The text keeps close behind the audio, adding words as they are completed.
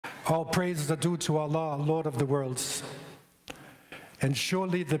All praises are due to Allah, Lord of the worlds. And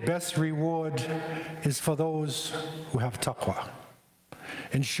surely the best reward is for those who have taqwa.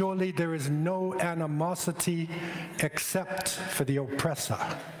 And surely there is no animosity except for the oppressor.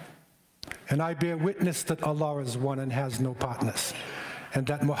 And I bear witness that Allah is one and has no partners, and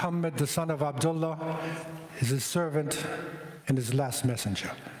that Muhammad, the son of Abdullah, is his servant and his last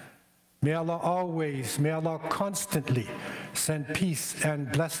messenger. May Allah constantly send peace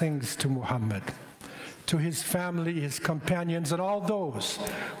and blessings to Muhammad, to his family, his companions, and all those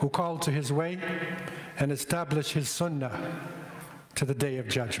who call to his way and establish his sunnah to the day of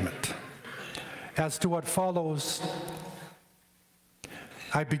judgment. As to what follows,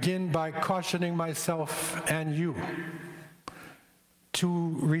 I begin by cautioning myself and you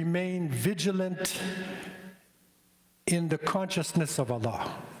to remain vigilant in the consciousness of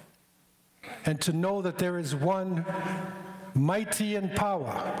Allah, and to know that there is one mighty in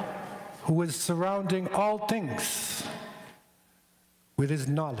power who is surrounding all things with his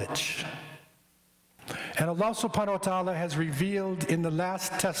knowledge. And Allah subhanahu wa ta'ala has revealed in the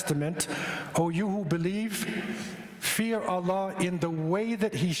last testament, O you who believe, fear Allah in the way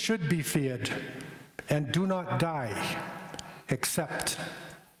that he should be feared, and do not die except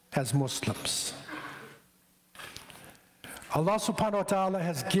as Muslims. Allah subhanahu wa ta'ala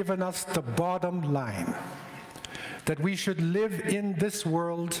has given us the bottom line, that we should live in this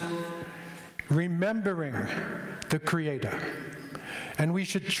world remembering the Creator. And we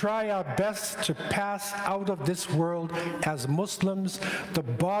should try our best to pass out of this world as Muslims. The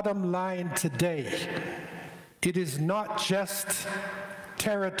bottom line today, it is not just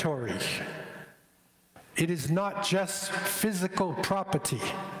territory. It is not just physical property.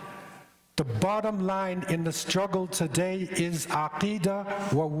 The bottom line in the struggle today is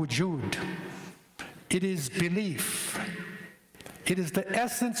aqidah wa wujud. It is belief. It is the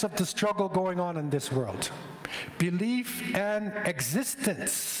essence of the struggle going on in this world. Belief and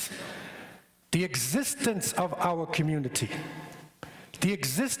existence. The existence of our community. The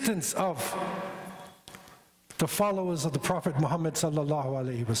existence of the followers of the Prophet Muhammad sallallahu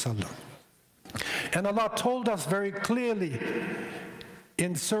alaihi wasallam. And Allah told us very clearly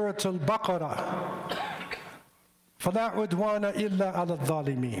in Surah Al-Baqarah, فَلَا عُدْوَانَ إِلَّا عَلَى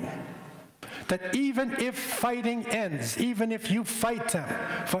الظَّالِمِينَ, that even if fighting ends, even if you fight them,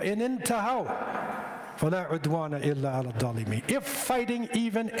 فَإِنْ انْتَهَوْا فَلَا عُدْوَانَ إِلَّا عَلَى الظَّالِمِينَ, if fighting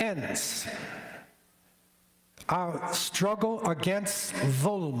even ends, our struggle against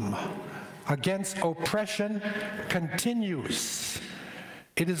dhulm, against oppression, continues.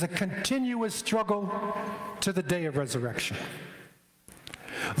 It is a continuous struggle to the day of resurrection.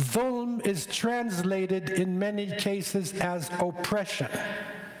 Dhulm is translated in many cases as oppression.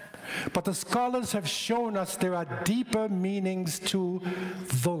 But the scholars have shown us there are deeper meanings to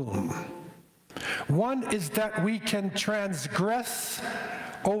dhulm. One is that we can transgress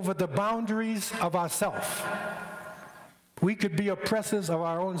over the boundaries of ourself. We could be oppressors of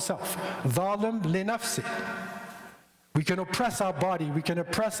our own self. Dhalim li nafsi. We can oppress our body, we can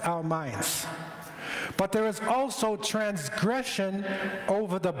oppress our minds. But there is also transgression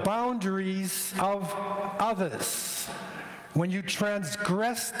over the boundaries of others. When you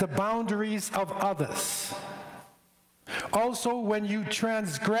transgress the boundaries of others. Also, when you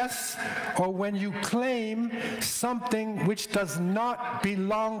transgress or when you claim something which does not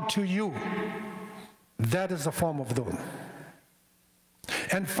belong to you, that is a form of dhulm.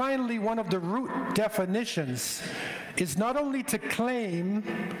 And finally, one of the root definitions is not only to claim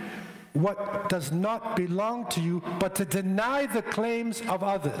what does not belong to you, but to deny the claims of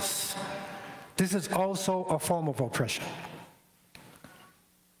others. This is also a form of oppression.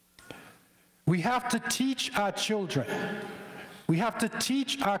 We have to teach our children. We have to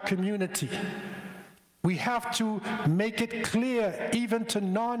teach our community. We have to make it clear even to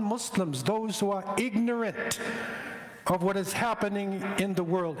non-Muslims, those who are ignorant of what is happening in the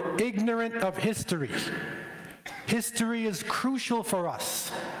world, ignorant of history. History is crucial for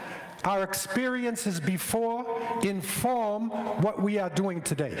us. Our experiences before inform what we are doing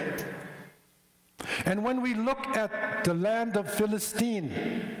today. And when we look at the land of Philistine,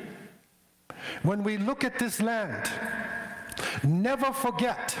 when we look at this land, never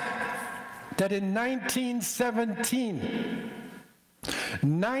forget that in 1917,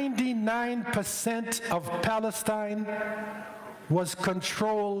 99% of Palestine was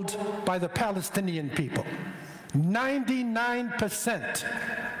controlled by the Palestinian people. 99%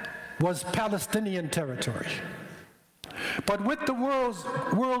 was Palestinian territory. But with the World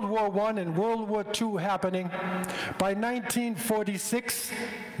War I and World War II happening, by 1946,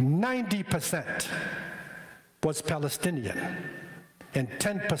 90% was Palestinian. and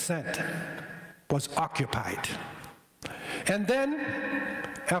 10% was occupied. And then,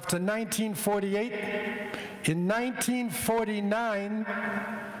 after 1948, in 1949,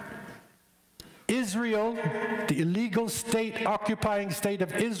 Israel, the illegal state, occupying state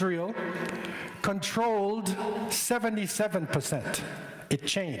of Israel, controlled 77%. It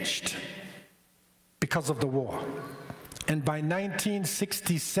changed because of the war. And by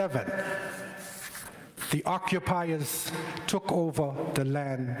 1967, the occupiers took over the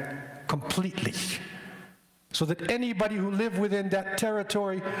land completely, so that anybody who lived within that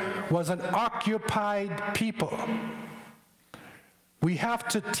territory was an occupied people. We have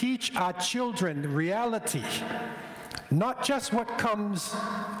to teach our children reality, not just what comes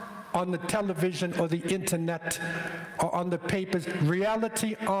on the television or the internet or on the papers,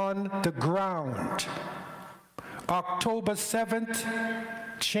 reality on the ground. October 7th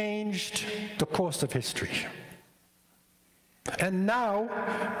changed the course of history. And now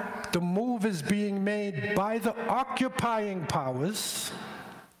the move is being made by the occupying powers.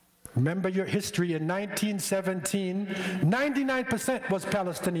 Remember your history. In 1917, 99% was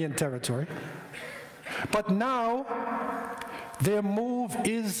Palestinian territory. But now their move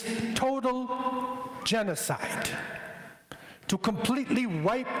is total genocide, to completely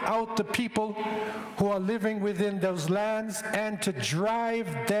wipe out the people who are living within those lands and to drive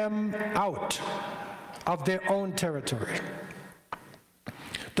them out of their own territory.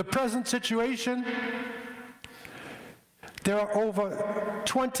 The present situation, there are over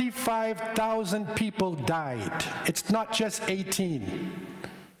 25,000 people died. It's not just 18.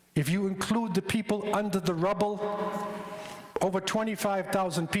 If you include the people under the rubble, over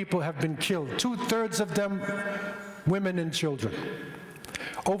 25,000 people have been killed, 2/3 of them women and children.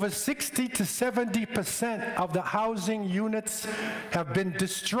 Over 60 to 70% of the housing units have been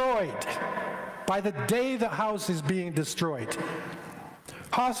destroyed by the day the house is being destroyed.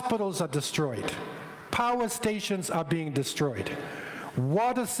 Hospitals are destroyed. Power stations are being destroyed.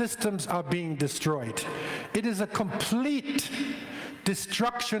 Water systems are being destroyed. It is a complete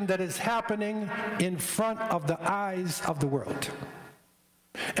destruction that is happening in front of the eyes of the world.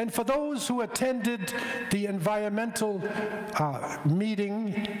 And for those who attended the environmental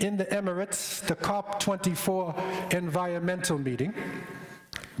meeting in the Emirates, the COP24 environmental meeting,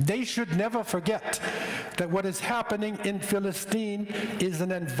 they should never forget that what is happening in Palestine is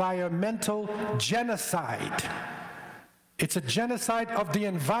an environmental genocide. It's a genocide of the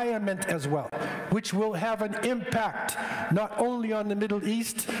environment as well, which will have an impact not only on the Middle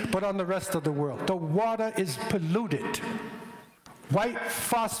East, but on the rest of the world. The water is polluted. White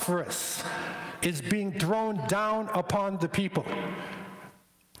phosphorus is being thrown down upon the people.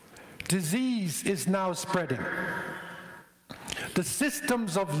 Disease is now spreading. The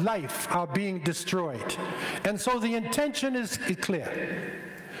systems of life are being destroyed. And so the intention is clear.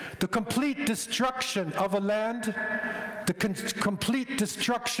 The complete destruction of a land, the complete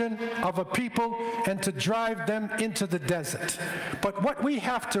destruction of a people, and to drive them into the desert. But what we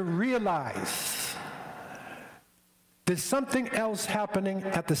have to realize, there's something else happening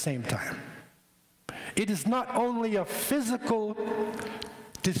at the same time. It is not only a physical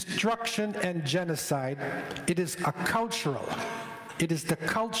destruction and genocide, it is a cultural. It is the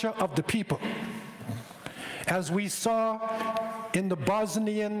culture of the people. As we saw in the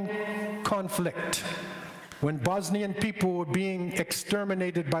Bosnian conflict, when Bosnian people were being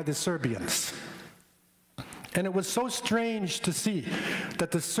exterminated by the Serbians. And it was so strange to see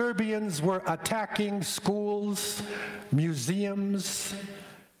that the Serbians were attacking schools, museums,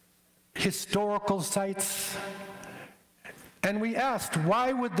 historical sites. And we asked,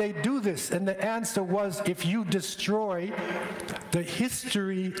 why would they do this? And the answer was, if you destroy the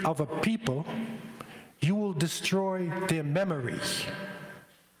history of a people, you will destroy their memory.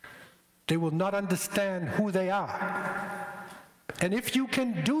 They will not understand who they are. And if you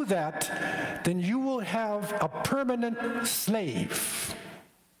can do that, then you will have a permanent slave.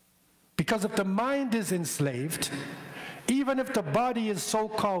 Because if the mind is enslaved, even if the body is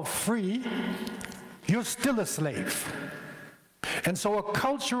so-called free, you're still a slave. And so a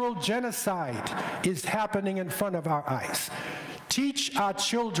cultural genocide is happening in front of our eyes. Teach our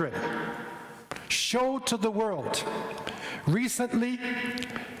children. Show to the world. Recently,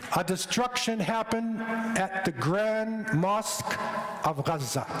 a destruction happened at the Grand Mosque of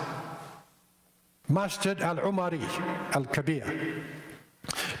Gaza, Masjid al-Umari al-Kabir.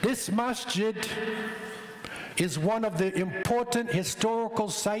 This masjid is one of the important historical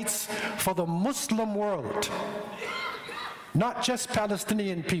sites for the Muslim world, not just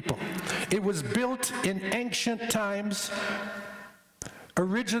Palestinian people. It was built in ancient times,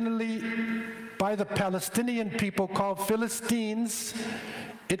 originally by the Palestinian people called Philistines.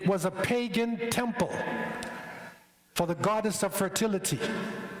 It was a pagan temple for the goddess of fertility.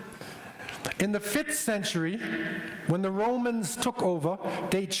 In the 5th century, when the Romans took over,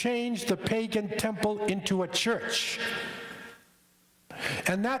 they changed the pagan temple into a church.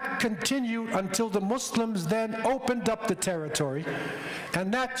 And that continued until the Muslims then opened up the territory,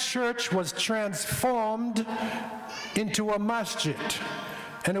 and that church was transformed into a masjid.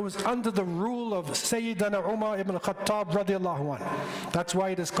 And it was under the rule of Sayyidina Umar ibn Khattab radiallahu anhu. That's why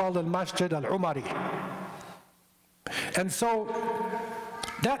it is called al-Masjid al-Umari. And so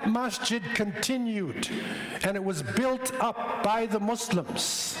that masjid continued, and it was built up by the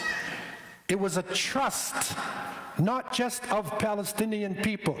Muslims. It was a trust, not just of Palestinian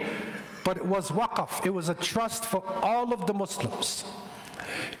people, but it was waqf. It was a trust for all of the Muslims.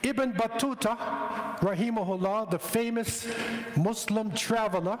 Ibn Battuta, rahimahullah, the famous Muslim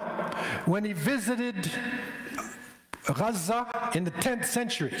traveler, when he visited Gaza in the 10th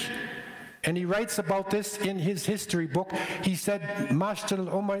century, and he writes about this in his history book, he said, Masjid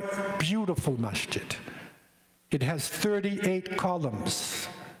al-Umar, beautiful masjid. It has 38 columns.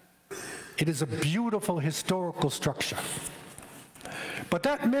 It is a beautiful historical structure. But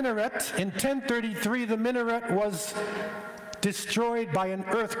that minaret, in 1033, the minaret was destroyed by an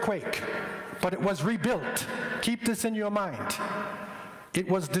earthquake, but it was rebuilt. Keep this in your mind. It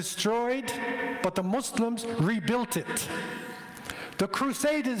was destroyed, but the Muslims rebuilt it. The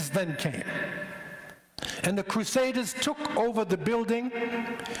Crusaders then came, and the Crusaders took over the building,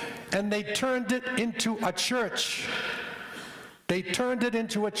 and they turned it into a church. They turned it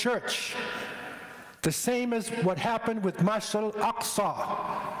into a church. The same as what happened with Masjid al-Aqsa.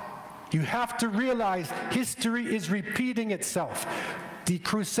 You have to realize history is repeating itself. The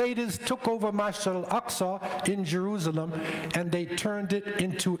Crusaders took over Masjid al-Aqsa in Jerusalem, and they turned it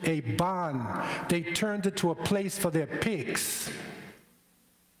into a barn. They turned it to a place for their pigs,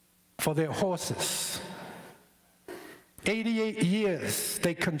 for their horses. 88 years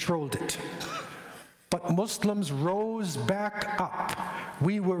they controlled it. But Muslims rose back up.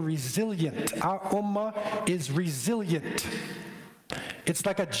 We were resilient. Our ummah is resilient. It's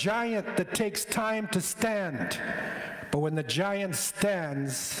like a giant that takes time to stand. But when the giant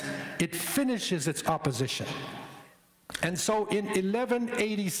stands, it finishes its opposition. And so in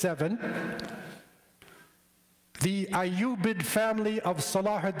 1187, the Ayyubid family of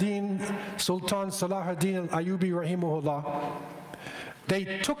Salahuddin, Sultan Salahuddin al-Ayyubi rahimahullah,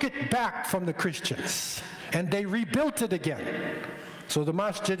 they took it back from the Christians, and they rebuilt it again. So the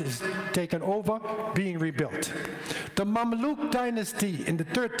masjid is taken over, being rebuilt. The Mamluk dynasty in the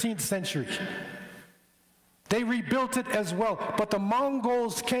 13th century, they rebuilt it as well, but the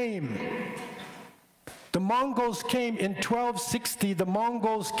Mongols came. The Mongols came in 1260, the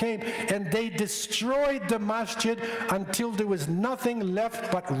Mongols came, and they destroyed the masjid until there was nothing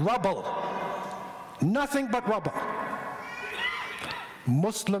left but rubble. Nothing but rubble.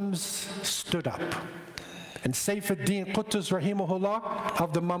 Muslims stood up. And Saifuddin Qutuz rahimahullah,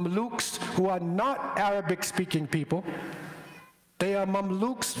 of the Mamluks, who are not Arabic-speaking people, they are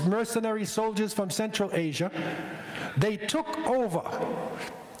Mamluks, mercenary soldiers from Central Asia. They took over.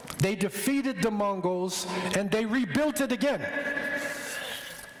 They defeated the Mongols, and they rebuilt it again.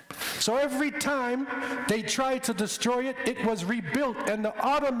 So every time they tried to destroy it, it was rebuilt. And the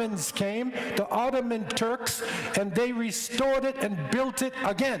Ottomans came, the Ottoman Turks, and they restored it and built it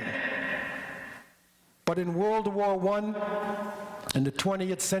again. But in World War I, in the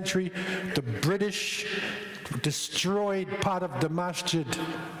 20th century, the British destroyed part of the masjid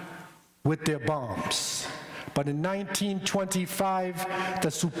with their bombs. But in 1925,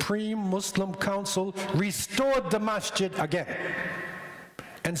 the Supreme Muslim Council restored the masjid again.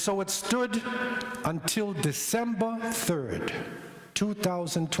 And so it stood until December 3rd,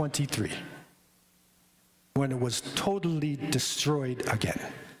 2023, when it was totally destroyed again.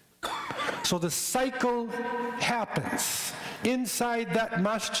 So the cycle happens. Inside that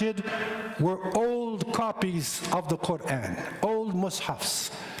masjid were old copies of the Quran, old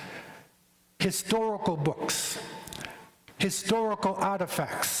mushafs, historical books, historical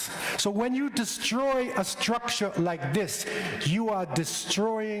artifacts. So when you destroy a structure like this, you are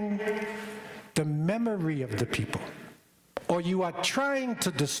destroying the memory of the people, or you are trying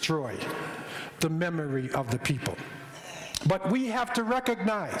to destroy the memory of the people. But we have to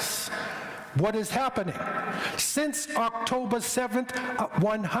recognize what is happening. Since October 7th,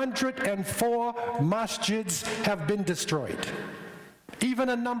 104 masjids have been destroyed. Even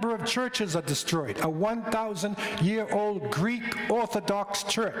a number of churches are destroyed. A 1,000-year-old Greek Orthodox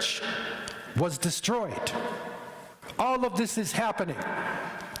church was destroyed. All of this is happening.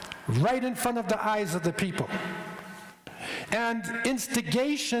 right in front of the eyes of the people. And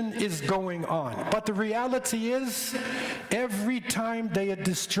instigation is going on. But the reality is, every time they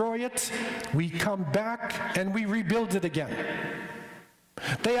destroy it, we come back and we rebuild it again.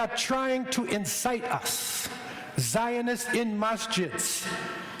 They are trying to incite us. Zionists in masjids,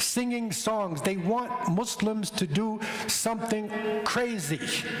 singing songs. They want Muslims to do something crazy,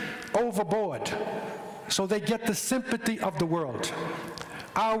 overboard, so they get the sympathy of the world.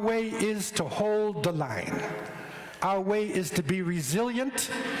 Our way is to hold the line. Our way is to be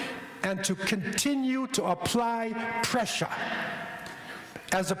resilient and to continue to apply pressure.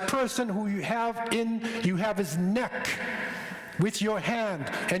 As a person who you have his neck with your hand,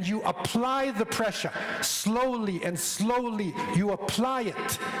 and you apply the pressure slowly and slowly, you apply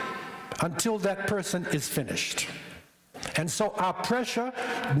it until that person is finished. And so our pressure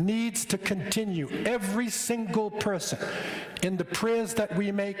needs to continue. Every single person, in the prayers that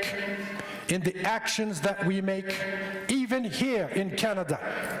we make, in the actions that we make, even here in Canada,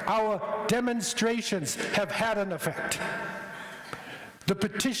 our demonstrations have had an effect. The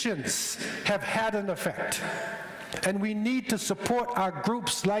petitions have had an effect. And we need to support our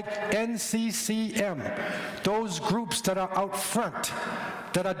groups like NCCM, those groups that are out front,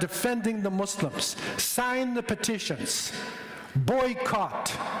 that are defending the Muslims. Sign the petitions,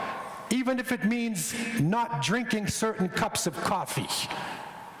 boycott, even if it means not drinking certain cups of coffee.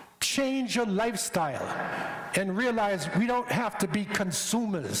 Change your lifestyle and realize we don't have to be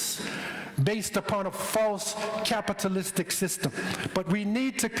consumers based upon a false capitalistic system. But we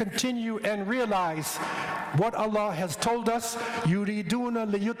need to continue and realize what Allah has told us. يُرِيدُونَ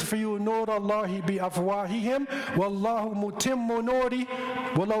لِيُطْفِئُوا نُورَ اللَّهِ بِأَفْوَاهِهِمْ وَاللَّهُ مُتِمُّ نُورِهِ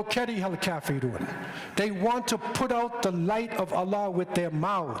وَلَوْ كَرِهَ الْكَافِرُونَ. They want to put out the light of Allah with their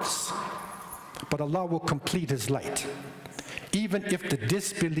mouths, but Allah will complete His light, even if the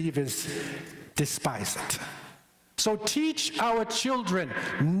disbelievers despise it. So teach our children,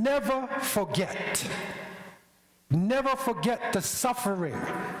 never forget the suffering,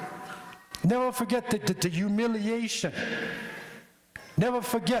 never forget the humiliation, never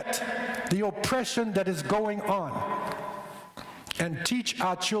forget the oppression that is going on. And teach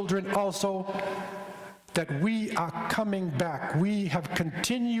our children also that we are coming back. We have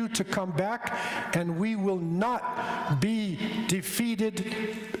continued to come back, and we will not be defeated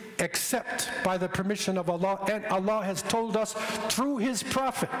except by the permission of Allah. And Allah has told us through His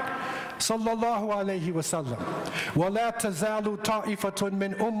Prophet sallallahu alayhi wa sallam, وَلَا تَزَالُ طَائِفَةٌ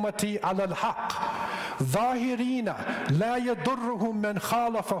مِّنْ أُمَّتِي عَلَى الْحَقِّ ظَاهِرِينَ لَا يَضُرُّهُمْ مَنْ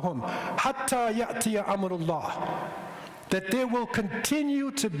خَالَفَهُمْ حَتَّى يَأْتِيَ أَمْرُ اللَّهِ. That there will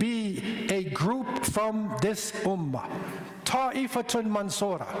continue to be a group from this ummah, ta'ifatun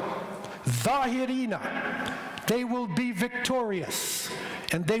mansura, zahirina. They will be victorious,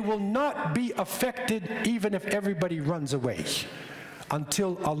 and they will not be affected even if everybody runs away,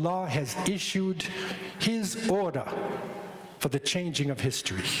 until Allah has issued His order for the changing of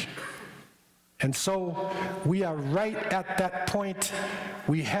history. And so we are right at that point.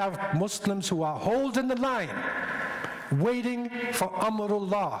 We have Muslims who are holding the line, waiting for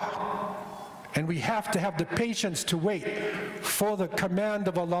Amrullah. And we have to have the patience to wait for the command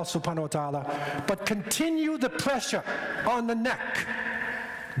of Allah subhanahu wa ta'ala. But continue the pressure on the neck.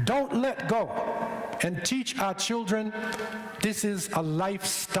 Don't let go. And teach our children this is a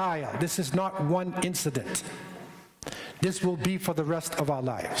lifestyle. This is not one incident. This will be for the rest of our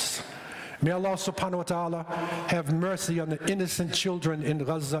lives. May Allah subhanahu wa ta'ala have mercy on the innocent children in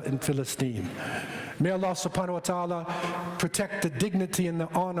Gaza and Palestine. May Allah subhanahu wa ta'ala protect the dignity and the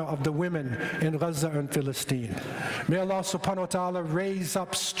honor of the women in Gaza and Palestine. May Allah subhanahu wa ta'ala raise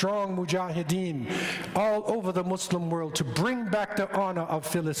up strong mujahideen all over the Muslim world to bring back the honor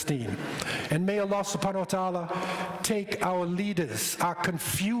of Palestine. And may Allah subhanahu wa ta'ala take our leaders, our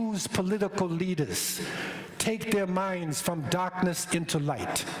confused political leaders, take their minds from darkness into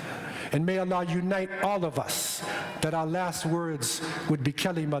light. And may Allah unite all of us, that our last words would be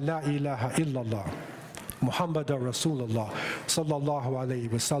kalima la ilaha illallah Muhammadur Rasulullah sallallahu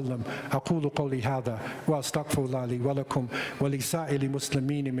alayhi wa sallam. Aqulu qawli hadha wa astaghfirullah li wa lakum wa li sa'ili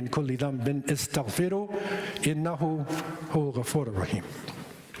muslimin min kulli dhanbin istaghfiru innahu huwal ghafurur rahim.